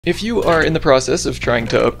If you are in the process of trying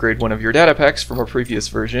to upgrade one of your data packs from a previous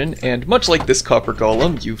version, and much like this copper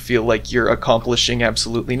golem, you feel like you're accomplishing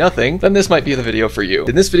absolutely nothing, then this might be the video for you.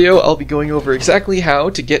 In this video, I'll be going over exactly how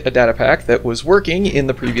to get a data pack that was working in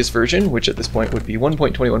the previous version, which at this point would be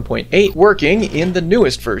 1.21.8, working in the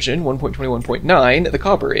newest version, 1.21.9, the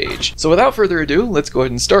Copper Age. So without further ado, let's go ahead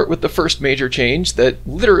and start with the first major change that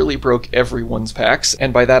literally broke everyone's packs,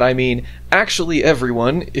 and by that I mean actually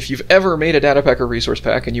everyone. If you've ever made a data pack or resource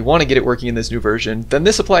pack and you want to get it working in this new version, then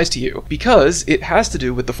this applies to you, because it has to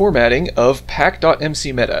do with the formatting of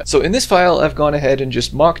pack.mcmeta. So in this file, I've gone ahead and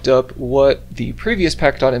just mocked up what the previous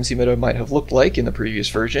pack.mcmeta might have looked like in the previous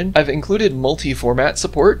version. I've included multi-format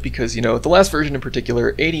support because, you know, the last version in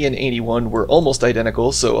particular, 80 and 81 were almost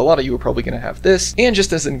identical, so a lot of you are probably going to have this. And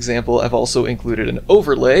just as an example, I've also included an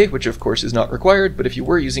overlay, which of course is not required, but if you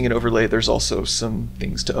were using an overlay, there's also some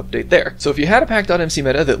things to update there. So if you had a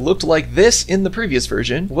pack.mcmeta that looked like this in the previous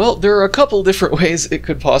version, well, there are a couple different ways it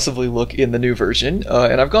could possibly look in the new version,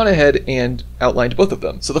 and I've gone ahead and outlined both of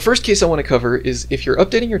them. So the first case I want to cover is if you're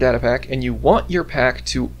updating your data pack and you want your pack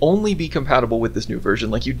to only be compatible with this new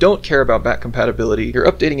version, like you don't care about back compatibility, you're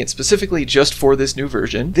updating it specifically just for this new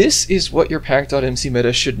version, this is what your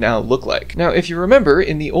pack.mcmeta should now look like. Now, if you remember,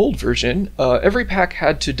 in the old version, every pack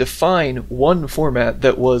had to define one format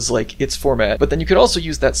that was like its format, but then you could also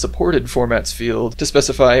use that supported formats field to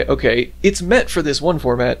specify, okay, it's meant for this one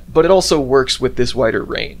format, but it also works with this wider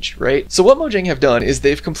range, right? So what Mojang have done is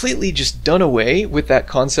they've completely just done away with that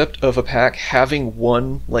concept of a pack having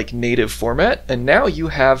one like native format, and now you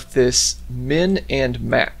have this min and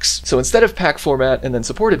max. So instead of pack format and then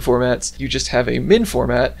supported formats, you just have a min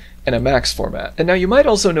format and a max format. And now you might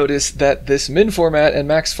also notice that this min format and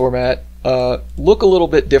max format look a little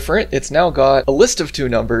bit different. It's now got a list of two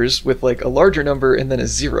numbers with like a larger number and then a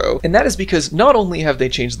 0. And that is because not only have they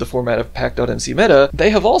changed the format of pack.mcmeta,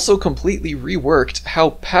 they have also completely reworked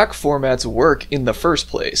how pack formats work in the first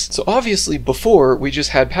place. So obviously before we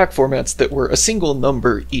just had pack formats that were a single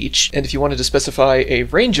number each, and if you wanted to specify a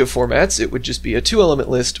range of formats, it would just be a 2-element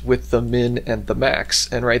list with the min and the max.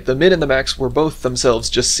 And right, the min and the max were both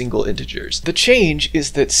themselves just single integers. The change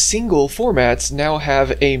is that single formats now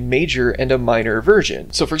have a major and a minor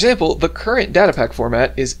version. So for example, the current data pack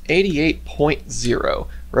format is 88.0,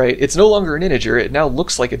 right? It's no longer an integer, it now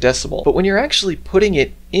looks like a decimal. But when you're actually putting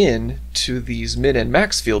it in to these min and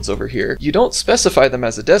max fields over here, you don't specify them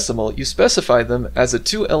as a decimal, you specify them as a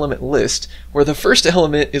 2-element list where the first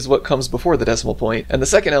element is what comes before the decimal point and the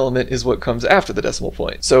second element is what comes after the decimal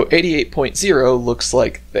point. So 88.0 looks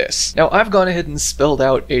like this. Now I've gone ahead and spelled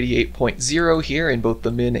out 88.0 here in both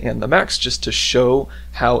the min and the max just to show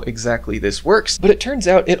how exactly this works, but it turns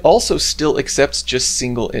out it also still accepts just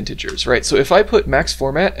single integers, right? So if I put max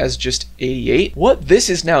format as just 88, what this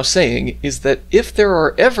is now saying is that if there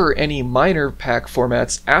are ever any minor pack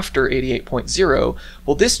formats after 88.0,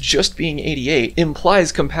 well, this just being 88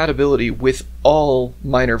 implies compatibility with all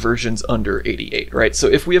minor versions under 88, right? So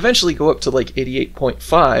if we eventually go up to like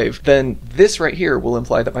 88.5, then this right here will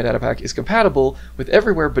imply that my data pack is compatible with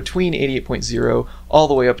everywhere between 88.0 all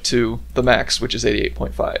the way up to the max, which is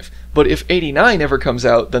 88.5. But if 89 ever comes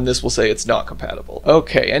out, then this will say it's not compatible.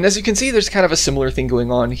 Okay, and as you can see, there's kind of a similar thing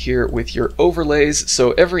going on here with your overlays.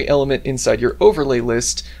 So every element inside your overlay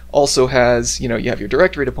list also has, you know, you have your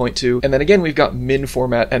directory to point to, and then again we've got min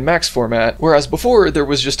format and max format, whereas before there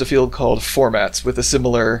was just a field called formats with a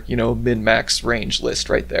similar, you know, min-max range list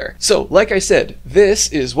right there. So like I said,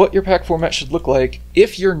 this is what your pack format should look like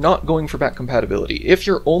if you're not going for back compatibility. If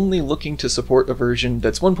you're only looking to support a version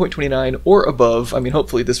that's 1.29 or above, I mean,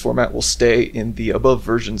 hopefully this format will stay in the above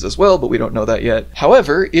versions as well, but we don't know that yet.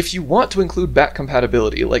 However, if you want to include back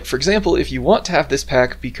compatibility, like for example, if you want to have this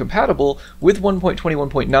pack be compatible with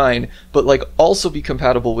 1.21.9, but like also be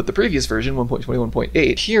compatible with the previous version,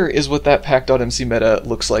 1.21.8, here is what that pack.mcmeta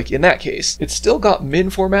looks like in that case. It's still got min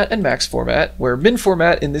format and max format, where min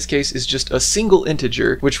format in this case is just a single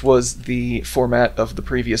integer, which was the format of the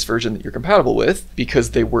previous version that you're compatible with, because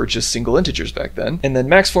they were just single integers back then. And then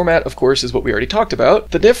max format, of course, is what we already talked about.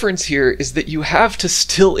 The difference here is that you have to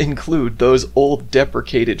still include those old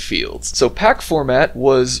deprecated fields. So pack format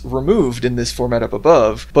was removed in this format up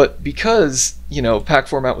above, but because, you know, pack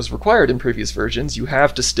format was required in previous versions, you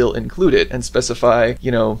have to still include it and specify,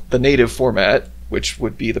 you know, the native format which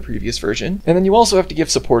would be the previous version. And then you also have to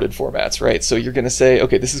give supported formats, right? So you're going to say,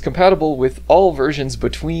 okay, this is compatible with all versions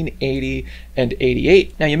between 80 and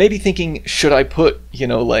 88. Now you may be thinking, should I put,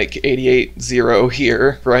 like 88.0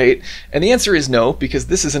 here, right? And the answer is no, because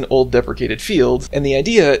this is an old deprecated field. And the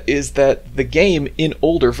idea is that the game in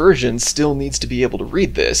older versions still needs to be able to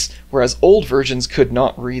read this, whereas old versions could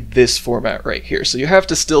not read this format right here. So you have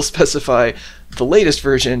to still specify the latest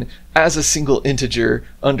version as a single integer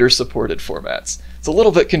under supported formats. It's a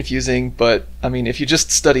little bit confusing, but I mean, if you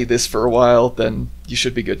just study this for a while, then you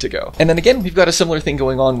should be good to go. And then again, we've got a similar thing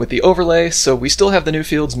going on with the overlay. So we still have the new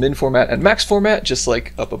fields min format and max format, just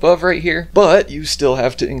like up above right here, but you still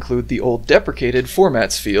have to include the old deprecated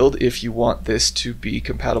formats field if you want this to be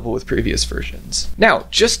compatible with previous versions. Now,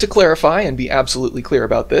 just to clarify and be absolutely clear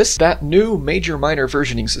about this, that new major minor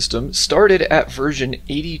versioning system started at version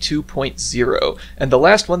 82.0, and the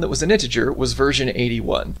last one that was an integer was version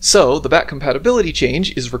 81. So the back compatibility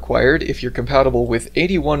change is required if you're compatible with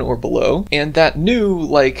 81 or below, and that new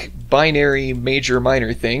like binary major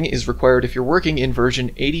minor thing is required if you're working in version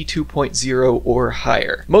 82.0 or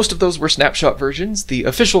higher. Most of those were snapshot versions. The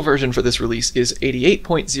official version for this release is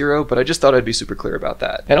 88.0, but I just thought I'd be super clear about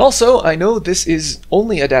that. And also, I know this is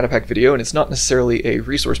only a Datapack video and it's not necessarily a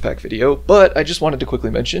resource pack video, but I just wanted to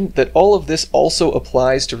quickly mention that all of this also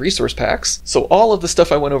applies to resource packs. So all of the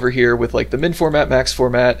stuff I went over here with like the min format, max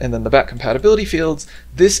format, and then the back compatibility fields,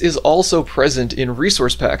 this is also present in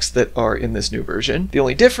resource packs that are in this new version. The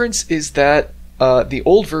only difference is that the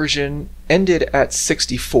old version ended at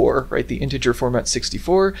 64, right? The integer format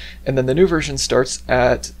 64, and then the new version starts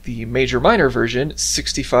at the major minor version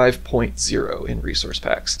 65.0 in resource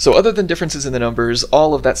packs. So other than differences in the numbers,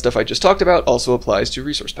 all of that stuff I just talked about also applies to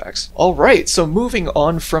resource packs. All right, so moving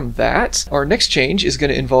on from that, our next change is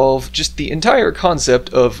going to involve just the entire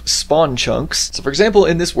concept of spawn chunks. So for example,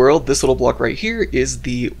 in this world, this little block right here is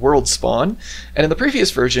the world spawn, and in the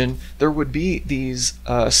previous version, there would be these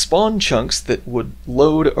spawn chunks that would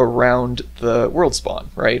load around the world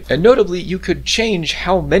spawn, right? And notably, you could change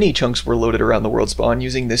how many chunks were loaded around the world spawn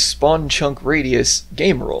using this spawn chunk radius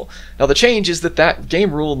game rule. Now the change is that that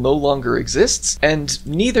game rule no longer exists, and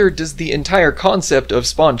neither does the entire concept of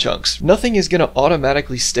spawn chunks. Nothing is going to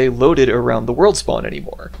automatically stay loaded around the world spawn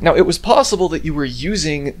anymore. Now it was possible that you were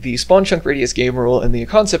using the spawn chunk radius game rule and the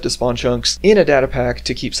concept of spawn chunks in a data pack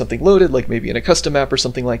to keep something loaded, like maybe in a custom map or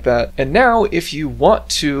something like that. And now if you want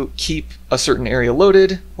to keep a certain area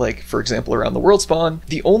loaded, like for example around the world spawn,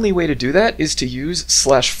 the only way to do that is to use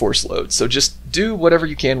 /force load. So just do whatever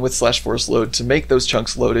you can with /force load to make those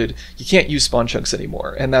chunks loaded. You can't use spawn chunks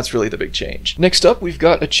anymore, and that's really the big change. Next up, we've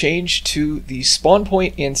got a change to the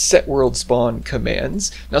spawnpoint and setworldspawn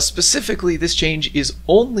commands. Now specifically, this change is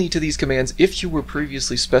only to these commands if you were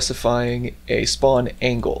previously specifying a spawn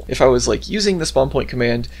angle. If I was like using the spawnpoint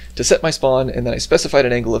command to set my spawn and then I specified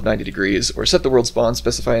an angle of 90 degrees, or set the world spawn,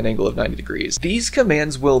 specify an angle of 90 degrees, these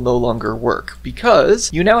commands will no longer work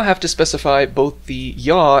because you now have to specify both the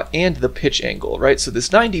yaw and the pitch angle, right? So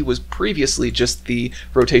this 90 was previously just the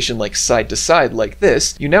rotation like side to side like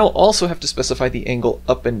this. You now also have to specify the angle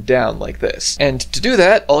up and down like this. And to do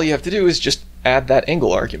that, all you have to do is just add that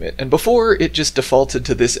angle argument. And before, it just defaulted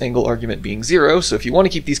to this angle argument being 0, so if you want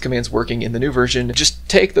to keep these commands working in the new version, just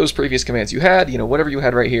take those previous commands you had, whatever you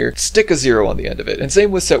had right here, stick a 0 on the end of it. And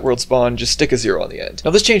same with setworldspawn, just stick a 0 on the end.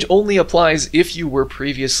 Now this change only applies if you were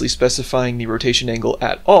previously specifying the rotation angle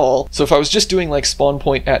at all. So if I was just doing like spawn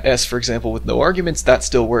point at S, for example, with no arguments, that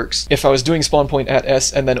still works. If I was doing spawn point at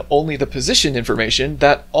S and then only the position information,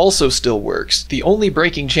 that also still works. The only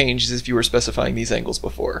breaking change is if you were specifying these angles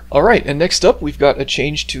before. All right, and next up, we've got a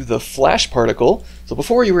change to the flash particle. So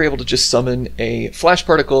before you were able to just summon a flash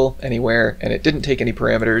particle anywhere and it didn't take any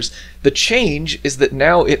parameters. The change is that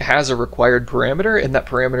now it has a required parameter, and that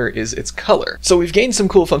parameter is its color. So we've gained some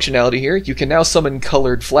cool functionality here. You can now summon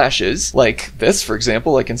colored flashes, like this, for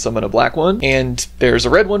example. I can summon a black one, and there's a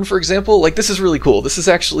red one, for example. Like, this is really cool. This is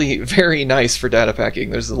actually very nice for data packing.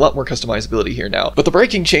 There's a lot more customizability here now. But the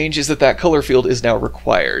breaking change is that that color field is now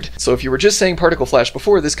required. So if you were just saying particle flash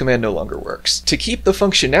before, this command no longer works. To keep the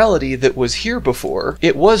functionality that was here before,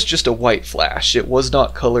 it was just a white flash. It was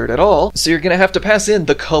not colored at all. So you're going to have to pass in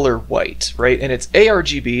the color white, right? And it's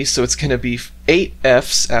ARGB, so it's going to be 8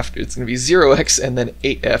 Fs after, it's going to be 0x and then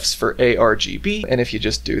 8 Fs for ARGB. And if you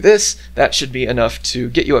just do this, that should be enough to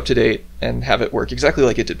get you up to date and have it work exactly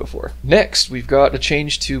like it did before. Next, we've got a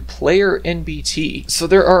change to player NBT. So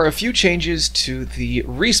there are a few changes to the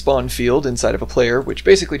respawn field inside of a player, which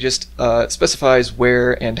basically just specifies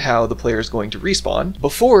where and how the player is going to respawn.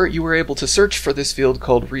 Before, you were able to search for this field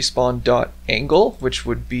called respawn.angle, which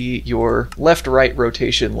would be your left-right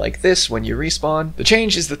rotation like this when you respawn. The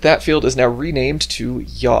change is that that field is now renamed to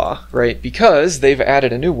yaw, right? Because they've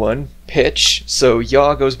added a new one, pitch. So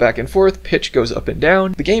yaw goes back and forth, pitch goes up and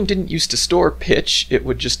down. The game didn't used to store pitch, it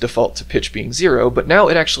would just default to pitch being 0, but now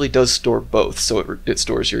it actually does store both. So it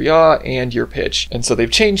stores your yaw and your pitch. And so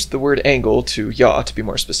they've changed the word angle to yaw to be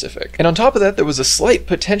more specific. And on top of that, there was a slight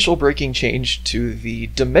potential breaking change to the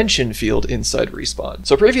dimension field inside respawn.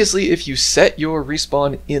 So previously, if you set your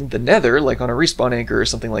respawn in the nether, like on a respawn anchor or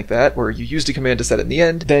something like that, where you used a command to set it in the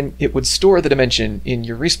end, then it would store the dimension in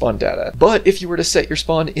your respawn data. But if you were to set your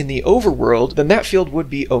spawn in the overworld, then that field would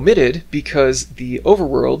be omitted because the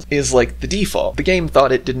overworld is like the default. The game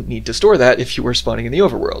thought it didn't need to store that if you were spawning in the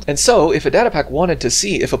overworld. And so if a datapack wanted to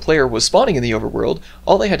see if a player was spawning in the overworld,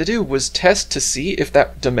 all they had to do was test to see if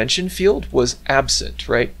that dimension field was absent,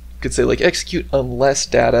 right? Could say like execute unless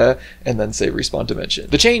data and then say respawn dimension.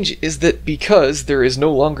 The change is that because there is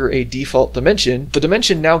no longer a default dimension, the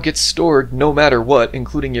dimension now gets stored no matter what,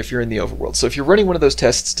 including if you're in the overworld. So if you're running one of those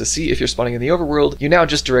tests to see if you're spawning in the overworld, you now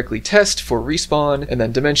just directly test for respawn and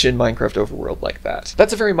then dimension Minecraft overworld like that.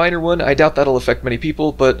 That's a very minor one. I doubt that'll affect many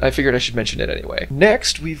people, but I figured I should mention it anyway.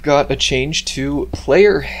 Next, we've got a change to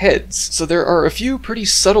player heads. So there are a few pretty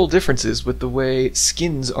subtle differences with the way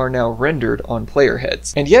skins are now rendered on player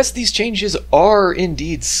heads. And yes, these changes are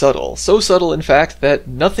indeed subtle. So subtle, in fact, that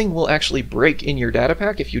nothing will actually break in your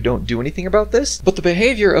datapack if you don't do anything about this. But the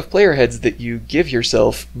behavior of player heads that you give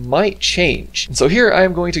yourself might change. And so here I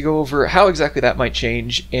am going to go over how exactly that might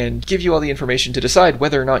change and give you all the information to decide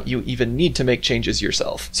whether or not you even need to make changes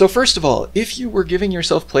yourself. So first of all, if you were giving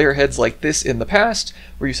yourself player heads like this in the past,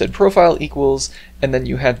 where you said profile equals, and then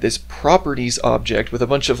you had this properties object with a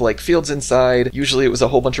bunch of like fields inside. Usually it was a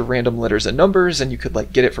whole bunch of random letters and numbers, and you could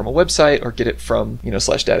like get it from a website or get it from,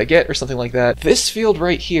 /dataget or something like that. This field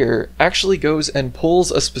right here actually goes and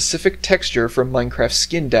pulls a specific texture from Minecraft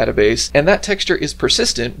skin database, and that texture is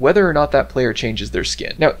persistent whether or not that player changes their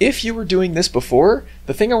skin. Now, if you were doing this before,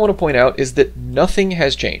 the thing I want to point out is that nothing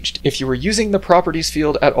has changed. If you were using the properties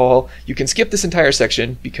field at all, you can skip this entire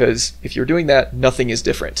section because if you're doing that, nothing is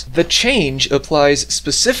different. The change applies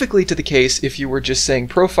specifically to the case if you were just saying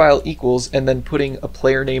profile equals and then putting a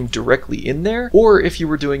player name directly in there, or if you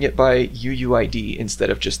were doing it by UUID instead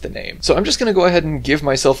of just the name. So I'm just going to go ahead and give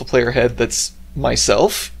myself a player head that's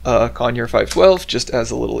myself, Conyer512, just as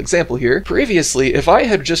a little example here. Previously, if I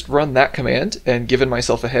had just run that command and given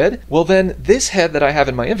myself a head, well then this head that I have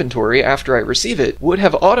in my inventory after I receive it would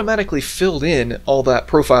have automatically filled in all that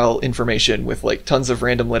profile information with like tons of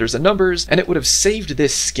random letters and numbers, and it would have saved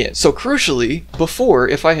this skin. So crucially, before,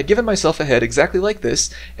 if I had given myself a head exactly like this,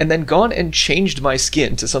 and then gone and changed my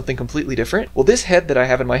skin to something completely different, well this head that I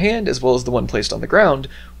have in my hand, as well as the one placed on the ground,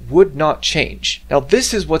 would not change. Now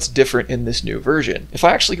this is what's different in this new version. If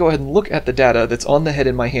I actually go ahead and look at the data that's on the head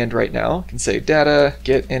in my hand right now, I can say data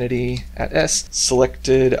get entity at s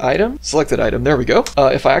selected item, there we go.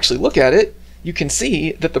 If I actually look at it, you can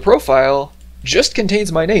see that the profile just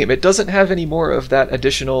contains my name. It doesn't have any more of that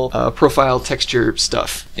additional profile texture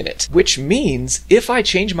stuff in it. Which means if I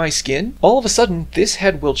change my skin, all of a sudden this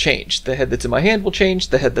head will change. The head that's in my hand will change,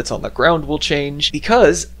 the head that's on the ground will change,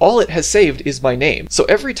 because all it has saved is my name. So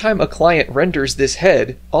every time a client renders this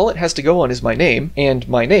head, all it has to go on is my name, and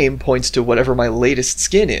my name points to whatever my latest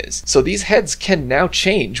skin is. So these heads can now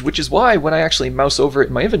change, which is why when I actually mouse over it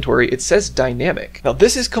in my inventory, it says dynamic. Now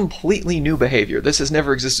this is completely new behavior. This has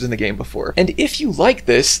never existed in the game before. And if you like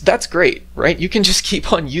this, that's great, right? You can just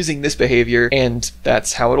keep on using this behavior and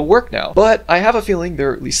that's how it'll work now. But I have a feeling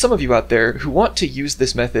there are at least some of you out there who want to use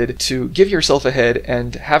this method to give yourself a head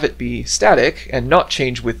and have it be static and not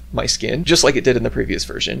change with my skin, just like it did in the previous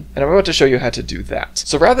version. And I'm about to show you how to do that.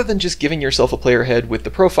 So rather than just giving yourself a player head with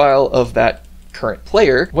the profile of that current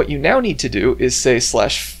player, what you now need to do is say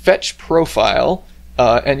 /fetch profile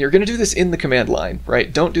And you're going to do this in the command line,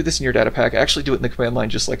 right? Don't do this in your data pack. Actually do it in the command line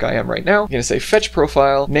just like I am right now. You're going to say fetch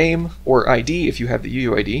profile, name, or ID if you have the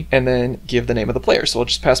UUID, and then give the name of the player. So I'll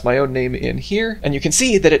just pass my own name in here, and you can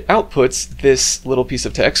see that it outputs this little piece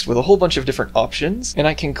of text with a whole bunch of different options, and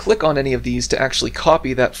I can click on any of these to actually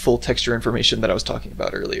copy that full texture information that I was talking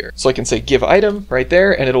about earlier. So I can say give item right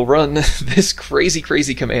there, and it'll run this crazy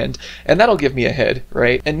command, and that'll give me a head,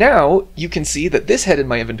 right? And now you can see that this head in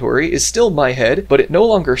my inventory is still my head, but it no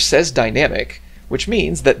longer says dynamic, which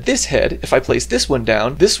means that this head, if I place this one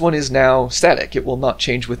down, this one is now static. It will not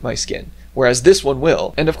change with my skin, whereas this one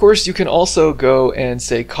will. And of course, you can also go and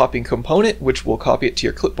say copy component, which will copy it to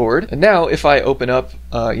your clipboard. And now if I open up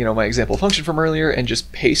my example function from earlier and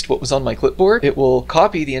just paste what was on my clipboard, it will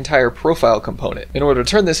copy the entire profile component. In order to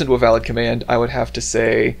turn this into a valid command, I would have to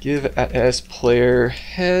say give @s player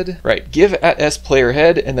head, right, give @s player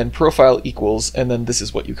head, and then profile equals, and then this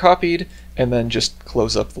is what you copied, and then just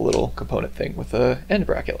close up the little component thing with a end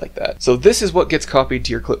bracket like that. So this is what gets copied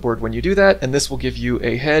to your clipboard when you do that, and this will give you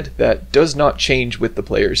a head that does not change with the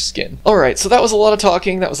player's skin. Alright, so that was a lot of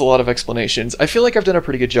talking, that was a lot of explanations. I feel like I've done a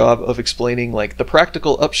pretty good job of explaining like the practical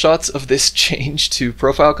upshots of this change to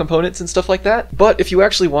profile components and stuff like that. But if you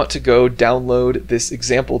actually want to go download this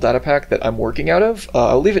example data pack that I'm working out of,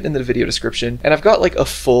 I'll leave it in the video description, and I've got like a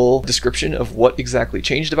full description of what exactly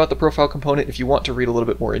changed about the profile component if you want to read a little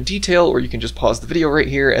bit more in detail, or you can just pause the video right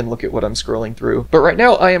here and look at what I'm scrolling through. But right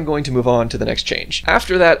now I am going to move on to the next change.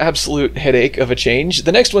 After that absolute headache of a change,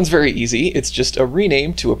 the next one's very easy. It's just a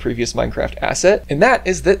rename to a previous Minecraft asset, and that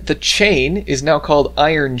is that the chain is now called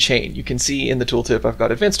Iron Chain. You can see in the tooltip, I've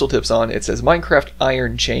got advanced tooltips on, it says Minecraft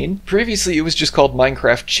Iron Chain. Previously it was just called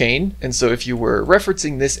Minecraft Chain, and so if you were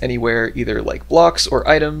referencing this anywhere, either like blocks or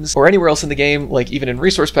items or anywhere else in the game, like even in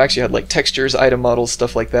resource packs you had like textures, item models,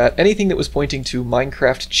 stuff like that, anything that was pointing to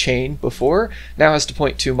Minecraft Chain before now has to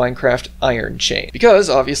point to Minecraft Iron Chain, because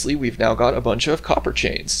obviously we've now got a bunch of copper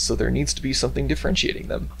chains, so there needs to be something differentiating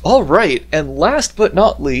them. Alright, and last but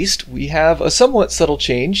not least, we have a somewhat subtle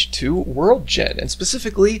change to Worldgen, and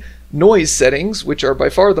specifically noise settings, which are by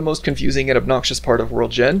far the most confusing and obnoxious part of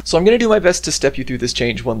Worldgen. So I'm going to do my best to step you through this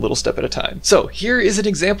change one little step at a time. So here is an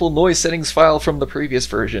example noise settings file from the previous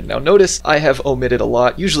version. Now notice I have omitted a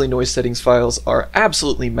lot. Usually noise settings files are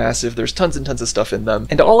absolutely massive. There's tons and tons of stuff in them,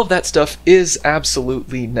 and all of that stuff is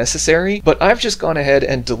absolutely necessary, but I've just gone ahead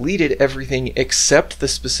and deleted everything except the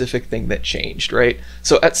specific thing that changed, right?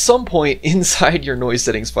 So at some point inside your noise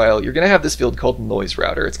settings file, you're going to have this field called noise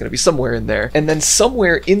router. It's going to be somewhere in there, and then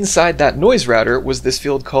somewhere inside that noise router was this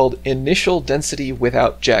field called initial density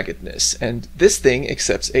without jaggedness, and this thing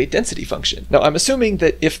accepts a density function. Now I'm assuming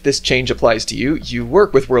that if this change applies to you, you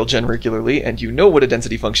work with Worldgen regularly and you know what a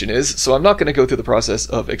density function is, so I'm not going to go through the process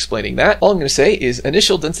of explaining that. All I'm going to say is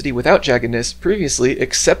initial density without jaggedness previously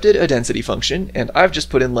accepted a density function, and I've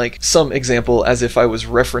just put in like some example as if I was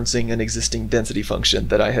referencing an existing density function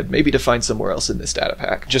that I had maybe defined somewhere else in this data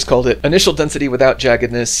pack. Just called it initial density without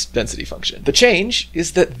jaggedness density function. The change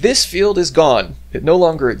is that this field is gone. It no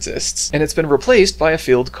longer exists, and it's been replaced by a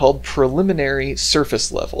field called preliminary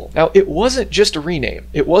surface level. Now, it wasn't just a rename.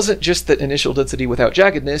 It wasn't just that initial density without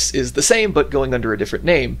jaggedness is the same but going under a different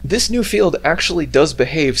name. This new field actually does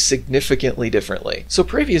behave significantly differently. So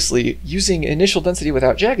previously, using initial density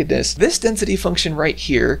without jaggedness, this density function right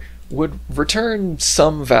here would return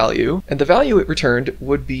some value, and the value it returned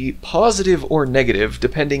would be positive or negative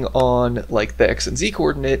depending on like the x and z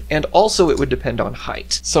coordinate, and also it would depend on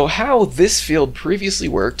height. So how this field previously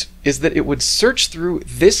worked is that it would search through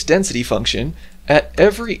this density function at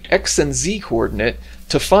every x and z coordinate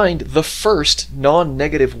to find the first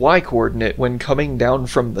non-negative y coordinate when coming down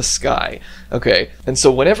from the sky. Okay, and so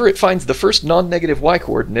whenever it finds the first non-negative y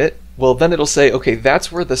coordinate, well then it'll say, okay,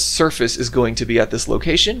 that's where the surface is going to be at this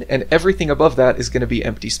location, and everything above that is going to be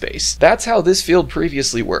empty space. That's how this field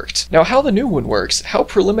previously worked. Now how the new one works, how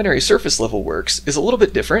preliminary surface level works, is a little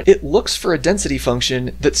bit different. It looks for a density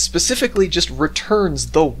function that specifically just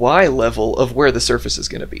returns the y level of where the surface is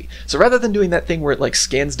going to be. So rather than doing that thing where it like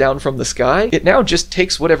scans down from the sky, it now just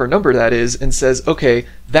takes whatever number that is and says, okay,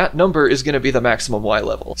 that number is going to be the maximum y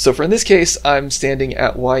level. So for in this case, I'm standing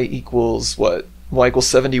at y equals what? Y equals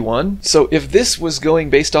 71. So if this was going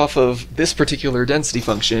based off of this particular density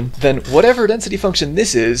function, then whatever density function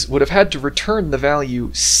this is would have had to return the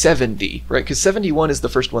value 70, right? Because 71 is the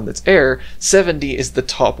first one that's air, 70 is the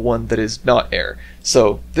top one that is not air.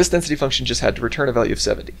 So this density function just had to return a value of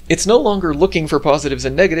 70. It's no longer looking for positives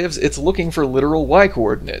and negatives, it's looking for literal y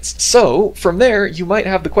coordinates. So from there, you might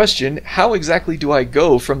have the question, how exactly do I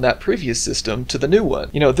go from that previous system to the new one?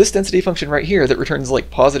 You know, this density function right here that returns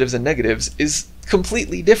like positives and negatives is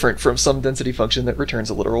completely different from some density function that returns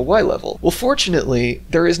a literal y level. Well, fortunately,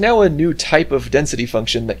 there is now a new type of density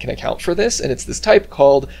function that can account for this, and it's this type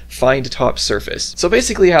called find top surface. So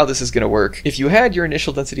basically how this is going to work, if you had your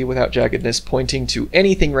initial density without jaggedness pointing to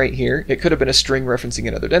anything right here, it could have been a string referencing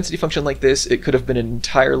another density function like this, it could have been an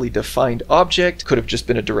entirely defined object, could have just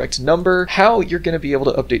been a direct number. How you're going to be able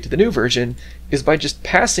to update to the new version is by just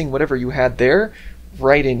passing whatever you had there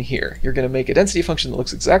right in here. You're going to make a density function that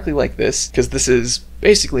looks exactly like this, because this is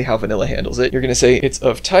basically how vanilla handles it. You're going to say it's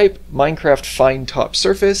of type Minecraft find top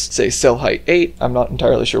surface, say cell height 8. I'm not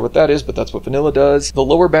entirely sure what that is, but that's what vanilla does. The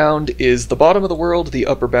lower bound is the bottom of the world, the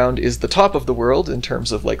upper bound is the top of the world in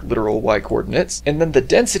terms of like literal y coordinates. And then the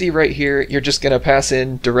density right here, you're just going to pass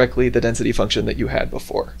in directly the density function that you had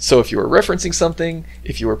before. So if you were referencing something,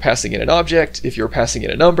 if you were passing in an object, if you were passing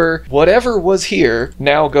in a number, whatever was here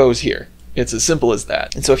now goes here. It's as simple as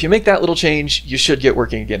that. And so if you make that little change, you should get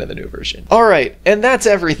working again in the new version. Alright, and that's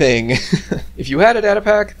everything. If you had a data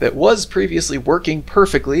pack that was previously working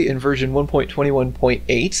perfectly in version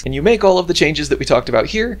 1.21.8, and you make all of the changes that we talked about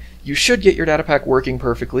here, you should get your data pack working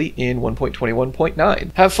perfectly in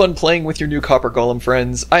 1.21.9. Have fun playing with your new copper golem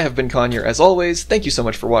friends. I have been Conyer as always. Thank you so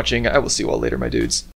much for watching. I will see you all later, my dudes.